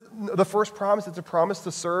the first promise, it's a promise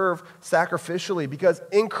to serve sacrificially, because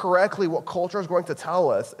incorrectly what culture is going to tell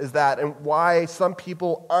us is that, and why some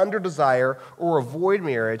people under-desire or avoid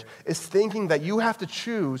marriage, is thinking that you have to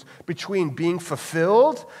choose between being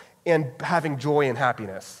fulfilled and having joy and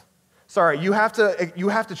happiness. Sorry, you have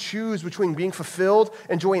to choose between being fulfilled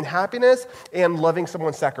and joy and happiness and loving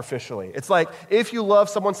someone sacrificially. It's like if you love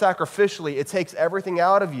someone sacrificially, it takes everything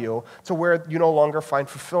out of you to where you no longer find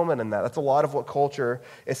fulfillment in that. That's a lot of what culture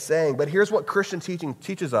is saying. But here's what Christian teaching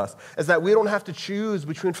teaches us, is that we don't have to choose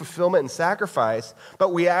between fulfillment and sacrifice,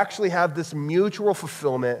 but we actually have this mutual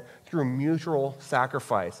fulfillment through mutual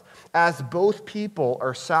sacrifice. As both people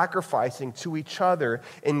are sacrificing to each other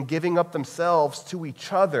and giving up themselves to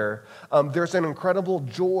each other, there's an incredible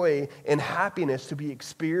joy and happiness to be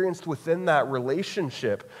experienced within that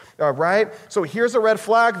relationship, right? So here's a red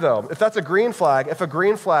flag, though. If that's a green flag, if a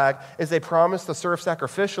green flag is a promise to serve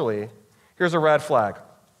sacrificially, here's a red flag.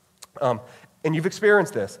 And you've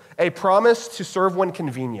experienced this. A promise to serve when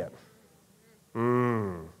convenient.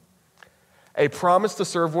 A promise to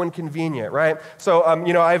serve when convenient, right? So,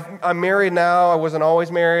 I'm married now. I wasn't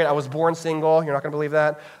always married. I was born single. You're not going to believe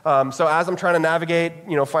that. So as I'm trying to navigate,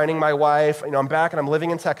 finding my wife, I'm back and I'm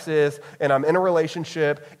living in Texas and I'm in a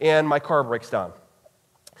relationship and my car breaks down.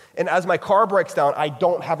 And as my car breaks down, I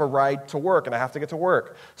don't have a ride to work and I have to get to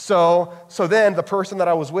work. So then the person that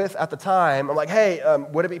I was with at the time, I'm like, hey,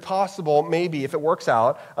 would it be possible, maybe if it works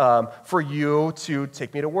out, for you to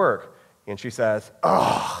take me to work? And she says,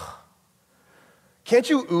 can't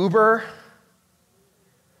you Uber?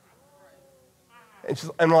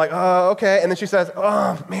 And I'm like, okay. And then she says,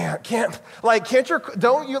 oh man, doesn't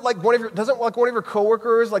one of your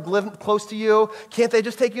coworkers live close to you? Can't they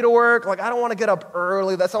just take you to work? I don't want to get up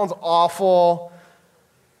early. That sounds awful.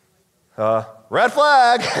 Red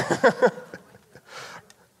flag.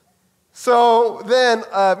 So then,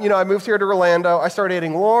 I moved here to Orlando. I started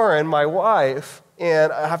dating Lauren, my wife,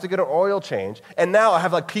 and I have to get an oil change. And now I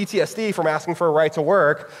have PTSD from asking for a ride to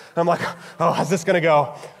work. And I'm like, oh, how's this gonna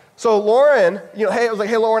go? So Lauren, I was like,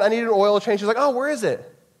 hey Lauren, I need an oil change. She's like, oh, where is it?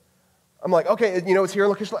 I'm like, okay, it's here in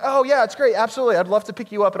location. Like, oh yeah, it's great, absolutely. I'd love to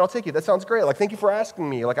pick you up and I'll take you. That sounds great. Thank you for asking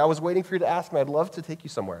me. I was waiting for you to ask me. I'd love to take you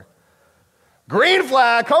somewhere. Green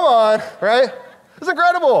flag, come on, right? It's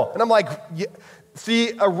incredible. And I'm like, yeah.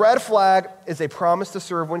 See, a red flag is a promise to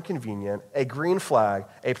serve when convenient. A green flag,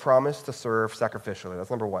 a promise to serve sacrificially. That's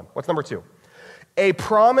number one. What's number two? A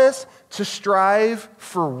promise to strive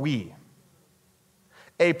for we.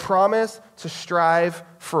 A promise to strive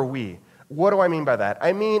for we. What do I mean by that?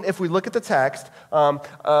 I mean, if we look at the text,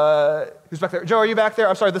 who's back there? Joe, are you back there?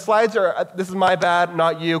 I'm sorry, the slides this is my bad,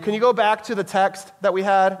 not you. Can you go back to the text that we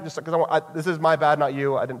had? Just because this is my bad, not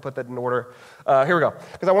you. I didn't put that in order. Here we go,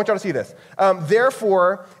 because I want y'all to see this.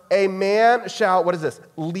 Therefore, a man shall, what is this?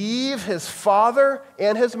 Leave his father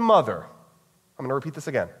and his mother. I'm going to repeat this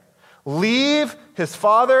again. Leave his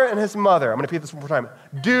father and his mother. I'm going to repeat this one more time.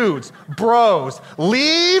 Dudes, bros,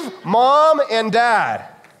 leave mom and dad.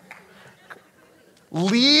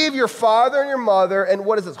 Leave your father and your mother, and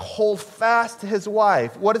what is this? Hold fast to his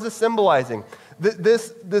wife. What is this symbolizing?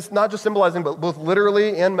 This not just symbolizing, but both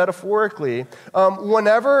literally and metaphorically.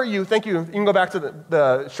 Whenever you, thank you, you can go back to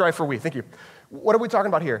the strive for we, thank you. What are we talking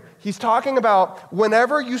about here? He's talking about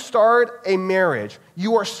whenever you start a marriage,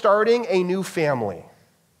 you are starting a new family.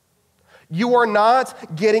 You are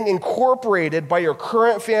not getting incorporated by your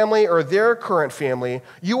current family or their current family.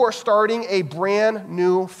 You are starting a brand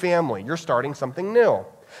new family. You're starting something new.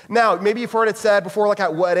 Now, maybe you've heard it said before,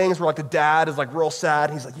 at weddings, where the dad is real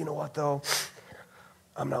sad. He's like, you know what though?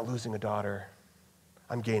 I'm not losing a daughter.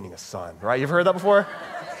 I'm gaining a son, right? You've heard that before?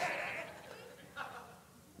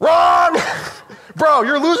 Wrong! Bro,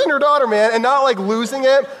 you're losing your daughter, man, and not losing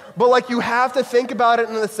it, but you have to think about it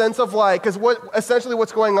in the sense of because essentially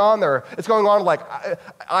what's going on there, it's going on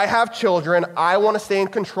I have children, I want to stay in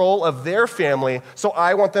control of their family, so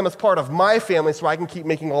I want them as part of my family so I can keep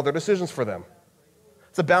making all their decisions for them.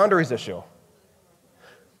 It's a boundaries issue.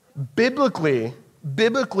 Biblically,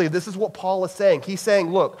 this is what Paul is saying. He's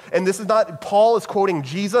saying, look, and this is not, Paul is quoting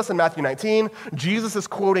Jesus in Matthew 19. Jesus is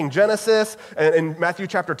quoting Genesis in Matthew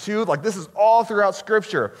chapter 2. This is all throughout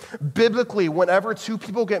Scripture. Biblically, whenever two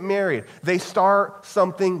people get married, they start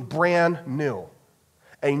something brand new.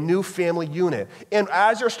 A new family unit. And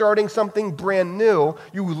as you're starting something brand new,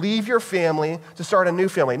 you leave your family to start a new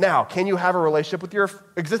family. Now, can you have a relationship with your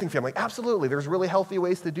existing family? Absolutely. There's really healthy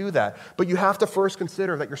ways to do that. But you have to first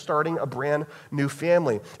consider that you're starting a brand new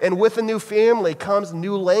family. And with a new family comes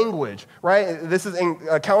new language, right? This is,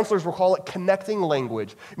 counselors will call it connecting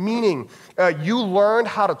language, meaning you learned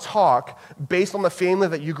how to talk based on the family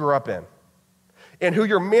that you grew up in. and who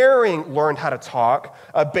you're marrying learned how to talk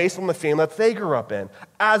based on the family that they grew up in,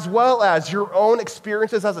 as well as your own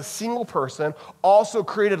experiences as a single person also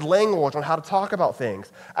created language on how to talk about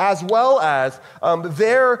things, as well as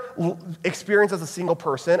their experience as a single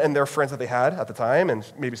person and their friends that they had at the time and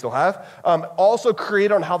maybe still have also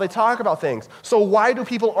created on how they talk about things. So why do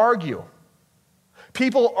people argue?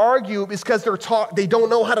 People argue because they don't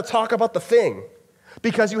know how to talk about the thing.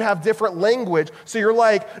 Because you have different language, so you're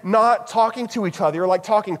like not talking to each other, you're like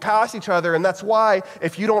talking past each other, and that's why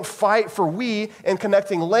if you don't fight for we and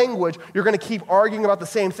connecting language, you're going to keep arguing about the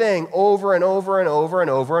same thing over and over and over and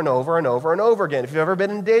over and over and over and over again. If you've ever been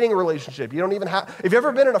in a dating relationship, if you've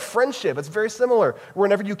ever been in a friendship, it's very similar.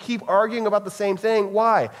 Whenever you keep arguing about the same thing,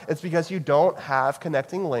 why? It's because you don't have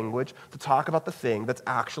connecting language to talk about the thing that's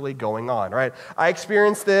actually going on, right? I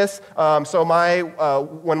experienced this,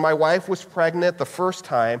 when my wife was pregnant the first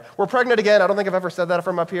time. We're pregnant again. I don't think I've ever said that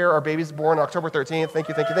from up here. Our baby's born October 13th. Thank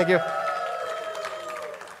you.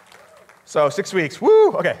 So 6 weeks.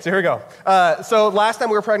 Woo! Okay, so here we go. So last time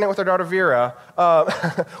we were pregnant with our daughter Vera,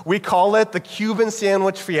 we call it the Cuban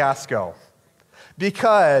sandwich fiasco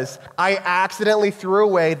because I accidentally threw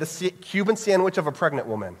away the Cuban sandwich of a pregnant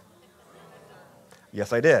woman.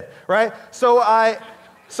 Yes, I did, right? So I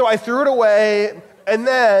threw it away, and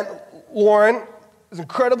then Lauren is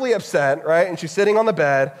incredibly upset, right? And she's sitting on the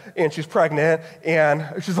bed, and she's pregnant,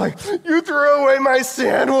 and she's like, "You threw away my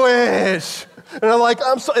sandwich!" And I'm like,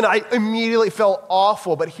 and I immediately felt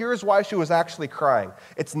awful, but here's why she was actually crying.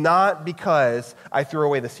 It's not because I threw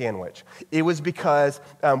away the sandwich. It was because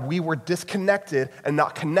we were disconnected and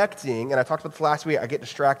not connecting, and I talked about this last week. I get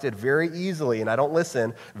distracted very easily, and I don't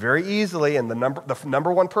listen very easily, and the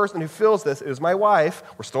number one person who feels this is my wife.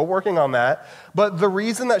 We're still working on that. But the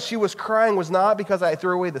reason that she was crying was not because I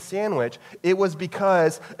threw away the sandwich. It was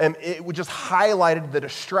because it just highlighted the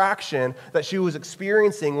distraction that she was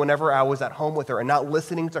experiencing whenever I was at home with her and not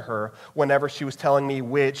listening to her whenever she was telling me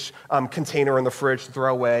which container in the fridge to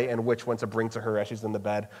throw away and which one to bring to her as she's in the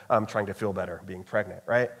bed trying to feel better, being pregnant,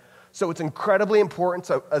 right? So it's incredibly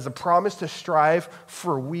important as a promise to strive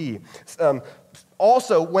for we.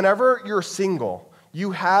 Also, whenever you're single,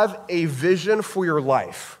 you have a vision for your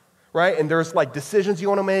life, right? And there's like decisions you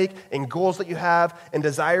want to make and goals that you have and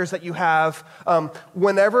desires that you have.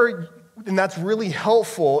 And that's really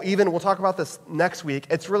helpful. Even we'll talk about this next week.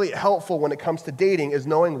 It's really helpful when it comes to dating is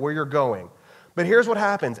knowing where you're going. But here's what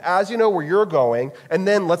happens. As you know where you're going, and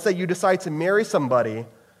then let's say you decide to marry somebody,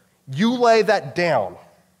 you lay that down.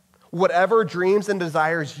 Whatever dreams and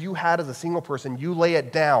desires you had as a single person, you lay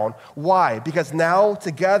it down. Why? Because now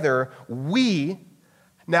together, we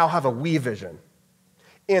now have a we vision.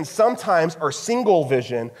 And sometimes our single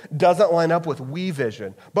vision doesn't line up with we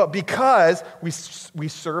vision. But because we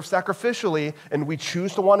serve sacrificially and we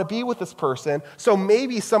choose to want to be with this person, so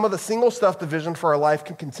maybe some of the single stuff, the vision for our life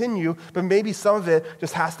can continue, but maybe some of it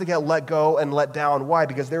just has to get let go and let down. Why?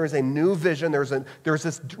 Because there is a new vision. There's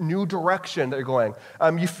this new direction that you're going.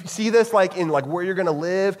 You see this in where you're going to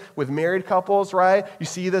live with married couples, right? You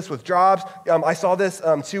see this with jobs. I saw this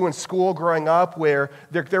too in school growing up where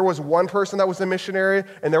there was one person that was a missionary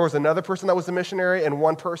and there was another person that was a missionary, and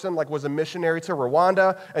one person was a missionary to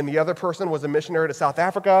Rwanda, and the other person was a missionary to South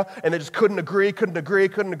Africa, and they just couldn't agree,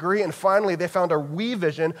 and finally they found a we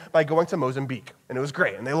vision by going to Mozambique, and it was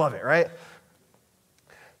great, and they love it, right?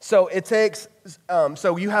 So it takes,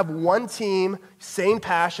 so you have one team, same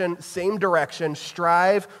passion, same direction,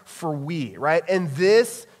 strive for we, right? And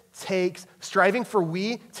striving for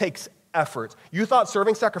we takes effort. You thought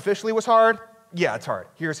serving sacrificially was hard? Yeah, it's hard.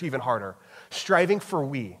 Here's even harder. Striving for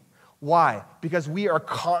we. Why? Because we are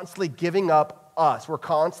constantly giving up us. We're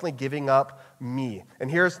constantly giving up me. And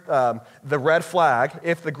here's the red flag.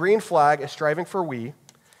 If the green flag is striving for we,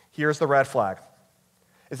 here's the red flag.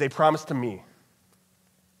 Is a promise to me.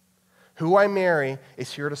 Who I marry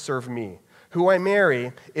is here to serve me. Who I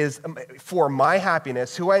marry is for my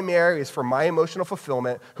happiness. Who I marry is for my emotional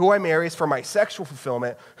fulfillment. Who I marry is for my sexual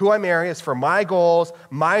fulfillment. Who I marry is for my goals,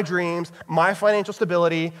 my dreams, my financial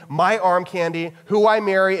stability, my arm candy. Who I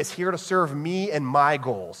marry is here to serve me and my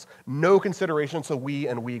goals. No consideration to we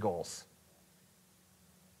and we goals.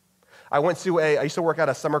 I used to work at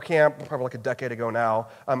a summer camp, probably a decade ago now.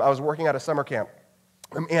 I was working at a summer camp.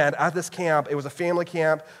 And at this camp, it was a family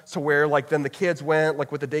camp, so where then the kids went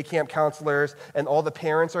with the day camp counselors, and all the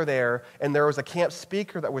parents are there, and there was a camp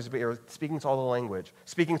speaker that was speaking to all the language,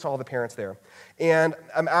 speaking to all the parents there. And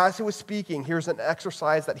as he was speaking, here's an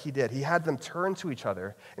exercise that he did. He had them turn to each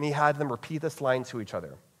other, and he had them repeat this line to each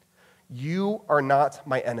other. You are not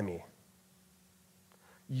my enemy.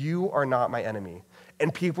 You are not my enemy.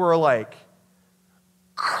 And people are like,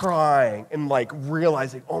 crying and like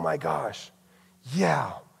realizing, oh my gosh,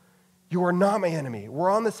 yeah, you are not my enemy.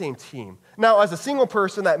 We're on the same team. Now, as a single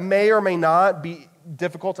person, that may or may not be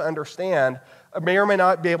difficult to understand, may or may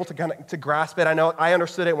not be able to grasp it. I know I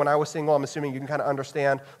understood it when I was single. I'm assuming you can kind of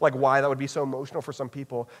understand like why that would be so emotional for some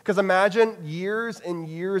people. Because imagine years and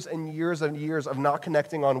years and years and years of not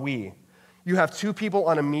connecting on we. You have two people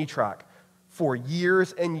on a me track for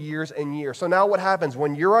years and years and years. So now what happens?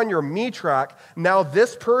 When you're on your me track, now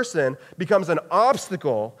this person becomes an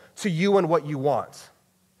obstacle to you and what you want.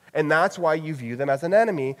 And that's why you view them as an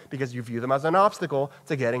enemy, because you view them as an obstacle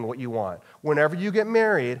to getting what you want. Whenever you get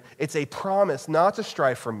married, it's a promise not to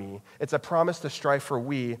strive for me. It's a promise to strive for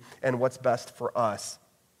we and what's best for us,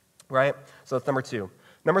 right? So that's number 2.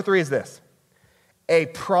 Number 3 is this: a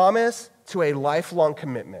promise to a lifelong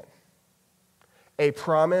commitment. A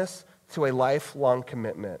promise to a lifelong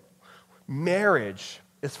commitment. Marriage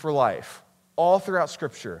is for life. All throughout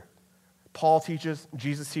Scripture, Paul teaches,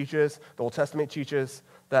 Jesus teaches, the Old Testament teaches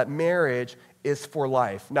that marriage is for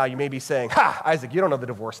life. Now, you may be saying, ha, Isaac, you don't know the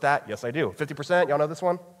divorce stat. Yes, I do. 50%, y'all know this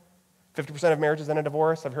one? 50% of marriages end in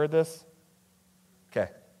divorce. I've heard this.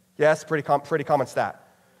 Okay. Yes, pretty common stat.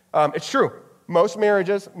 It's true. Most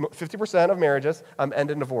marriages, 50% of marriages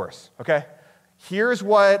end in divorce, okay? Here's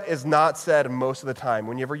what is not said most of the time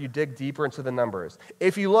whenever you dig deeper into the numbers.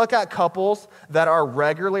 If you look at couples that are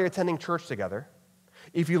regularly attending church together,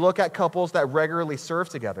 if you look at couples that regularly serve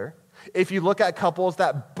together, if you look at couples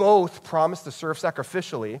that both promise to serve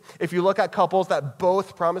sacrificially, if you look at couples that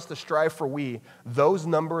both promise to strive for we, those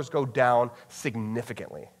numbers go down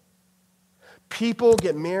significantly. People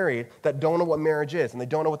get married that don't know what marriage is, and they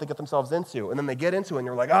don't know what they get themselves into, and then they get into it, and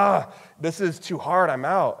you're like, this is too hard, I'm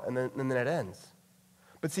out, and then it ends.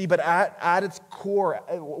 But at its core,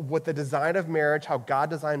 with the design of marriage, how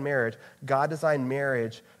God designed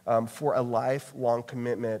marriage for a lifelong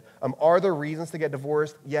commitment. Are there reasons to get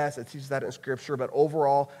divorced? Yes, it teaches that in Scripture, but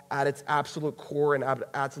overall, at its absolute core and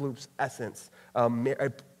absolute essence,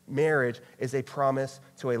 marriage is a promise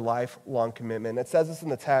to a lifelong commitment. It says this in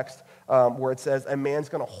the text where it says, a man's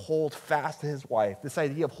going to hold fast to his wife. This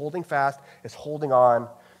idea of holding fast is holding on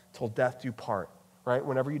till death do part. Right?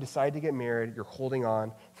 Whenever you decide to get married, you're holding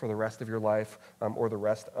on for the rest of your life or the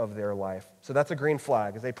rest of their life. So that's a green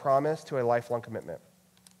flag, is a promise to a lifelong commitment.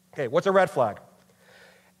 Okay, what's a red flag?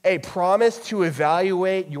 A promise to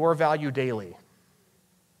evaluate your value daily.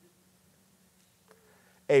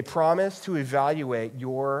 A promise to evaluate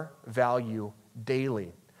your value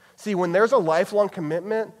daily. See, when there's a lifelong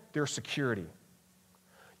commitment, there's security.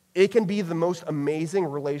 It can be the most amazing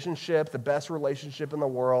relationship, the best relationship in the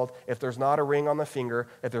world. If there's not a ring on the finger,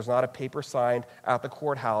 if there's not a paper signed at the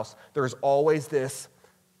courthouse, there's always this,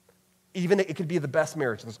 even it could be the best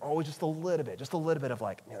marriage, there's always just a little bit of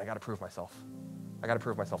like, man, I got to prove myself. I got to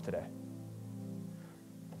prove myself today.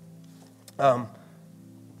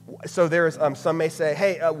 So there's, some may say,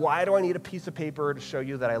 hey, why do I need a piece of paper to show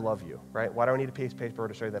you that I love you, right? Why do I need a piece of paper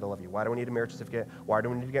to show you that I love you? Why do we need a marriage certificate? Why do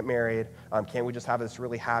we need to get married? Can't we just have this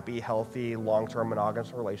really happy, healthy, long-term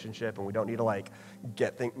monogamous relationship and we don't need to like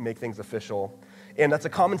make things official? And that's a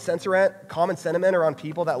common sentiment around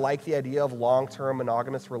people that like the idea of long-term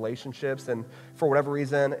monogamous relationships and for whatever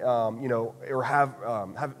reason, or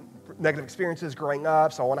have negative experiences growing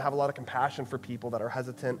up, so I want to have a lot of compassion for people that are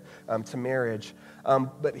hesitant to marriage.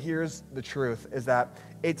 But here's the truth, is that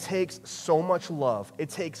it takes so much love, it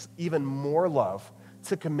takes even more love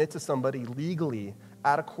to commit to somebody legally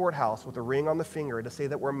at a courthouse with a ring on the finger to say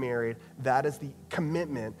that we're married. That is the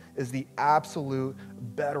commitment, is the absolute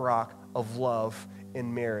bedrock of love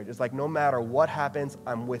in marriage. It's like no matter what happens,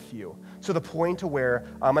 I'm with you. To the point to where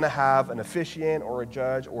I'm going to have an officiant or a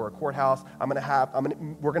judge or a courthouse.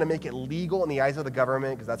 We're going to make it legal in the eyes of the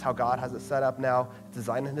government because that's how God has it set up now. It's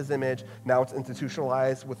designed in His image. Now it's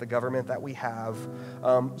institutionalized with the government that we have.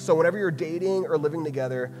 So whenever you're dating or living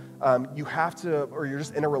together, you have to, or you're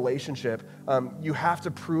just in a relationship, you have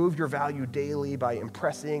to prove your value daily by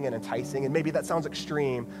impressing and enticing. And maybe that sounds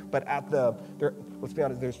extreme, but let's be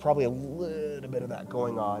honest, there's probably a little bit of that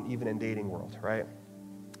going on even in dating world, right?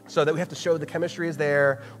 So that we have to show the chemistry is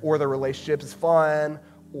there, or the relationship is fun,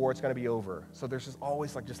 or it's going to be over. So there's just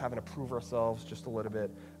always like just having to prove ourselves just a little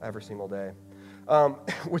bit every single day,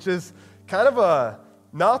 which is kind of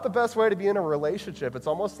not the best way to be in a relationship. It's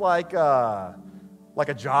almost like a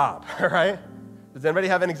job, right? Does anybody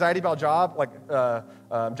have an anxiety about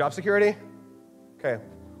job security? Okay.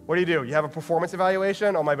 What do? You have a performance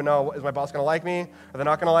evaluation? Oh, no, is my boss going to like me? Are they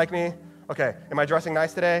not going to like me? Okay, am I dressing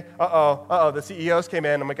nice today? The CEOs came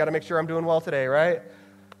in. I got to make sure I'm doing well today, right?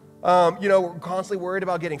 We're constantly worried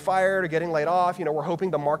about getting fired or getting laid off. We're hoping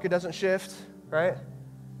the market doesn't shift, right?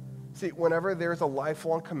 See, whenever there's a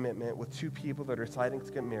lifelong commitment with two people that are deciding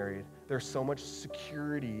to get married, there's so much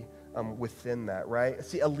security within that, right?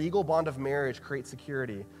 See, a legal bond of marriage creates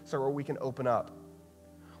security so where we can open up,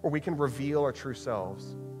 or we can reveal our true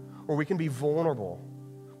selves, or we can be vulnerable,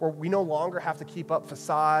 or we no longer have to keep up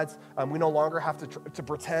facades. We no longer have to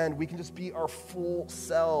pretend. We can just be our full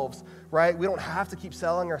selves, right? We don't have to keep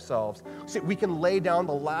selling ourselves. See, we can lay down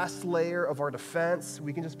the last layer of our defense.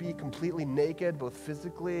 We can just be completely naked, both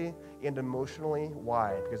physically and emotionally.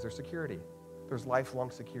 Why? Because there's security. There's lifelong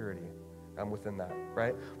security within that,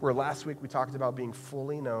 right? Where last week we talked about being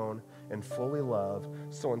fully known and fully loved.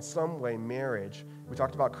 So in some way, marriage, we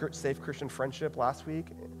talked about safe Christian friendship last week.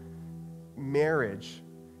 Marriage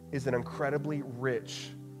is an incredibly rich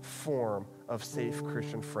form of safe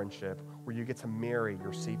Christian friendship where you get to marry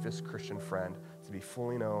your safest Christian friend to be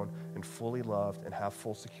fully known and fully loved and have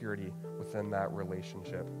full security within that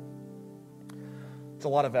relationship. It's a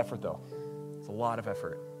lot of effort, though. It's a lot of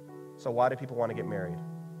effort. So why do people want to get married?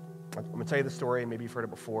 I'm going to tell you the story, and maybe you've heard it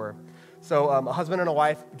before. So a husband and a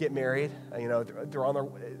wife get married.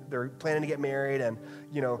 They're planning to get married, and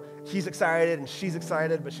he's excited and she's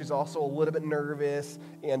excited, but she's also a little bit nervous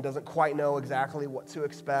and doesn't quite know exactly what to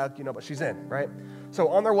expect. But she's in, right? So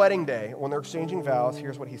on their wedding day, when they're exchanging vows,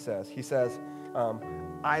 here's what he says. He says,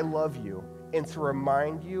 "I love you, and to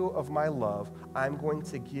remind you of my love, I'm going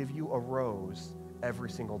to give you a rose every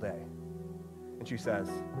single day." And she says,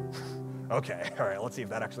 "Okay, all right, let's see if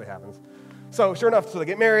that actually happens." So sure enough, so they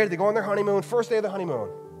get married, they go on their honeymoon. First day of the honeymoon,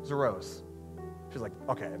 there's a rose. She's like,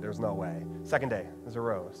 "Okay, there's no way." Second day, there's a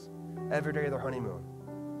rose. Every day of their honeymoon,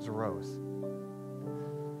 there's a rose.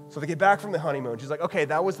 So they get back from the honeymoon. She's like, "Okay,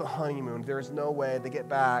 that was the honeymoon. There's no way." They get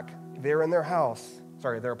back. They're in their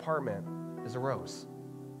their apartment. There's a rose.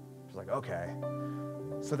 She's like, "Okay."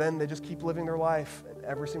 So then they just keep living their life. And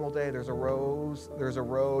every single day, there's a rose.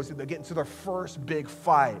 They get into their first big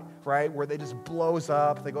fight, right? Where they just blows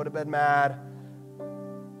up. They go to bed mad.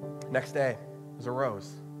 Next day, there's a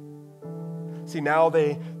rose. See, now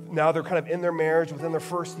they're kind of in their marriage within their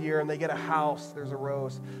first year, and they get a house. There's a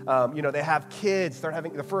rose. They have kids. Start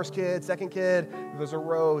having the first kid, second kid. There's a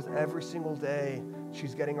rose every single day.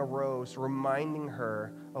 She's getting a rose, reminding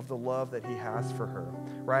her of the love that he has for her,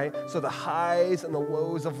 right? So the highs and the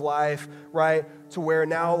lows of life, right? To where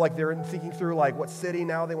now, they're thinking through, what city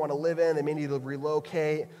now they want to live in. They may need to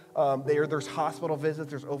relocate. There's hospital visits.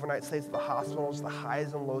 There's overnight stays at the hospitals. The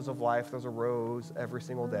highs and lows of life. There's a rose every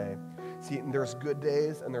single day. See, and there's good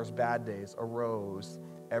days and there's bad days. A rose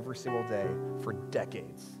every single day for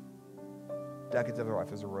decades. Decades of their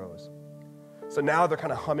life is a rose. So now they're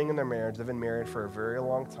kind of humming in their marriage. They've been married for a very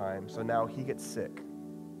long time. So now he gets sick.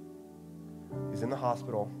 He's in the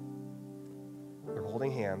hospital. They're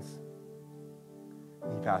holding hands.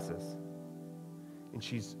 And he passes. And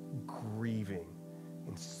she's grieving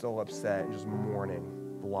and so upset and just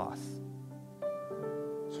mourning the loss.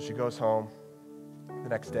 So she goes home. The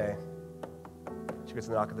next day, she gets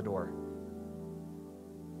a knock at the door.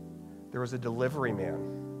 There was a delivery man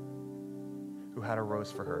who had a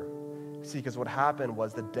rose for her. See, because what happened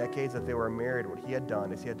was the decades that they were married, what he had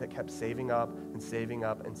done is he had kept saving up and saving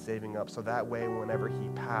up and saving up. So that way, whenever he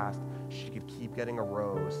passed, she could keep getting a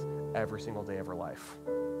rose every single day of her life.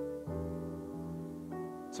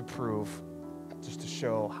 To prove, just to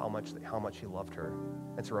show how much he loved her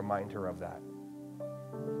and to remind her of that.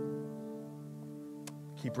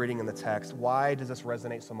 Keep reading in the text. Why does this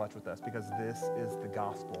resonate so much with us? Because this is the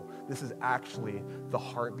gospel. This is actually the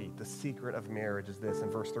heartbeat. The secret of marriage is this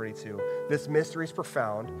in verse 32. This mystery is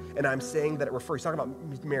profound, and I'm saying that it refers, he's talking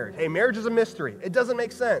about marriage. Hey, marriage is a mystery. It doesn't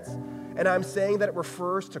make sense. And I'm saying that it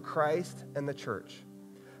refers to Christ and the church.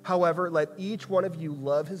 However, let each one of you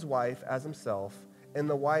love his wife as himself, and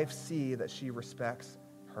the wife see that she respects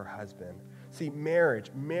her husband. See,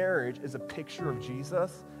 marriage is a picture of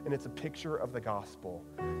Jesus, and it's a picture of the gospel.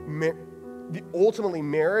 Ultimately,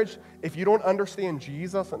 marriage, if you don't understand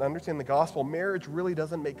Jesus and understand the gospel, marriage really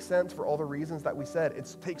doesn't make sense for all the reasons that we said.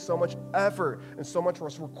 It takes so much effort and so much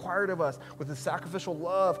was required of us with the sacrificial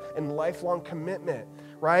love and lifelong commitment,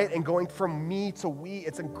 right? And going from me to we,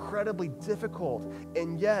 it's incredibly difficult,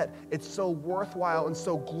 and yet it's so worthwhile and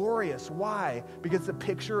so glorious. Why? Because it's a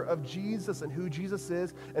picture of Jesus and who Jesus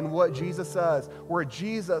is and what Jesus does, where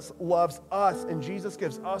Jesus loves us and Jesus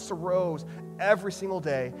gives us a rose every single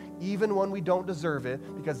day, even when we don't deserve it,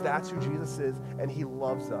 because that's who Jesus is, and he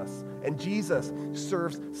loves us. And Jesus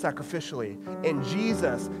serves sacrificially, and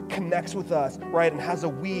Jesus connects with us, right, and has a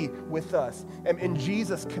we with us. And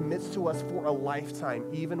Jesus commits to us for a lifetime,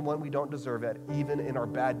 even when we don't deserve it, even in our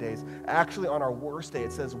bad days. Actually, on our worst day,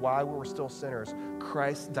 it says, while we were still sinners,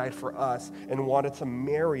 Christ died for us and wanted to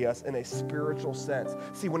marry us in a spiritual sense.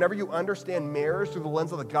 See, whenever you understand marriage through the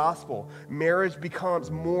lens of the gospel, marriage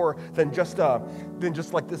becomes more than just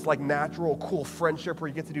like this like natural, cool friendship where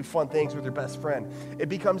you get to do fun things with your best friend. It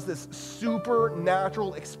becomes this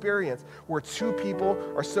supernatural experience where two people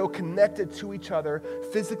are so connected to each other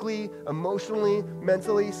physically, emotionally,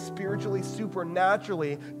 mentally, spiritually,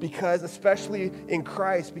 supernaturally, because especially in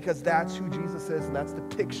Christ, because that's who Jesus is and that's the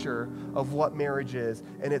picture of what marriage is.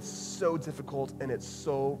 And it's so difficult and it's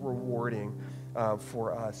so rewarding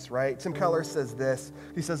for us, right? Tim Keller says this.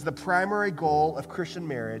 He says, the primary goal of Christian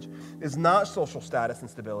marriage is not social status and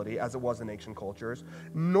stability, as it was in ancient cultures,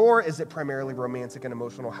 nor is it primarily romantic and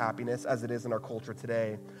emotional happiness, as it is in our culture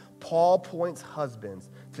today. Paul points husbands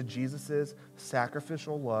to Jesus'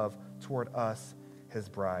 sacrificial love toward us, his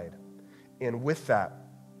bride. And with that,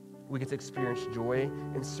 we get to experience joy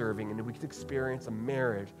in serving, and we get to experience a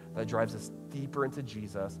marriage that drives us deeper into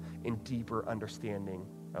Jesus and deeper understanding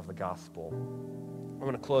of the gospel. I'm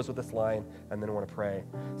going to close with this line, and then I want to pray.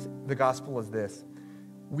 The gospel is this: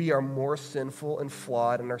 we are more sinful and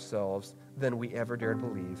flawed in ourselves than we ever dared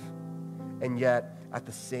believe, and yet at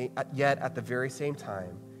the very same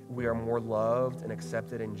time, we are more loved and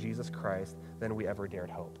accepted in Jesus Christ than we ever dared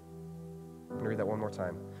hope. I'm going to read that one more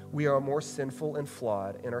time. We are more sinful and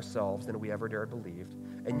flawed in ourselves than we ever dared believe,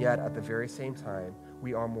 and yet at the very same time,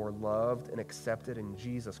 we are more loved and accepted in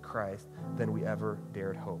Jesus Christ than we ever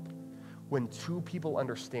dared hope. When two people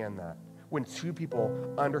understand that, when two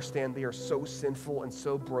people understand they are so sinful and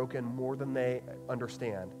so broken more than they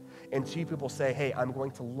understand, and two people say, hey, I'm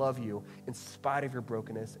going to love you in spite of your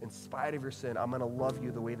brokenness, in spite of your sin, I'm going to love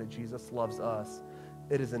you the way that Jesus loves us,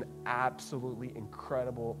 it is an absolutely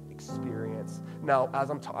incredible experience. Now,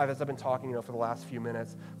 as I've been talking, for the last few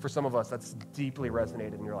minutes, for some of us, that's deeply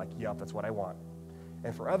resonated, and you're like, yep, that's what I want.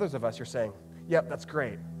 And for others of us, you're saying, yep, that's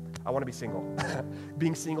great. I want to be single.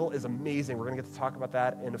 Being single is amazing. We're going to get to talk about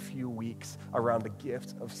that in a few weeks around the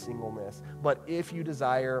gift of singleness. But if you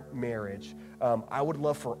desire marriage, I would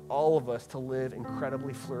love for all of us to live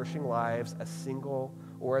incredibly flourishing lives as single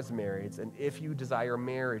or as marrieds. And if you desire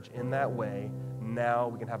marriage in that way, now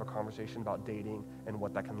we can have a conversation about dating and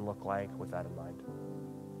what that can look like with that in mind.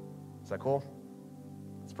 Is that cool?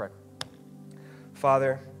 Let's pray.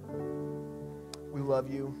 Father, we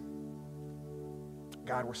love you.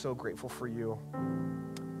 God, we're so grateful for you.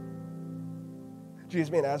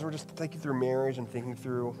 Jesus, man, as we're just thinking through marriage and thinking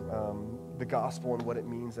through the gospel and what it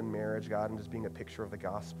means in marriage, God, and just being a picture of the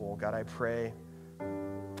gospel, God, I pray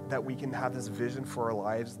that we can have this vision for our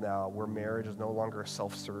lives now where marriage is no longer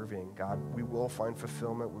self-serving. God, we will find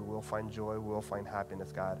fulfillment, we will find joy, we will find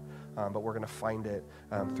happiness, God, but we're going to find it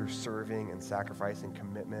through serving and sacrifice and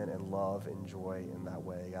commitment and love and joy in that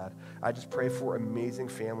way, God. I just pray for amazing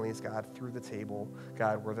families, God, through the table,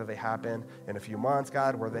 God, whether they happen in a few months,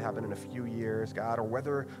 God, whether they happen in a few years, God, or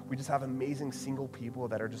whether we just have amazing single people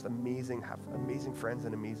that are just amazing, have amazing friends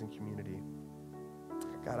and amazing community.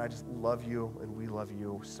 God, I just love you, and we love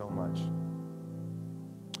you so much.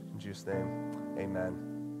 In Jesus' name,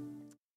 amen.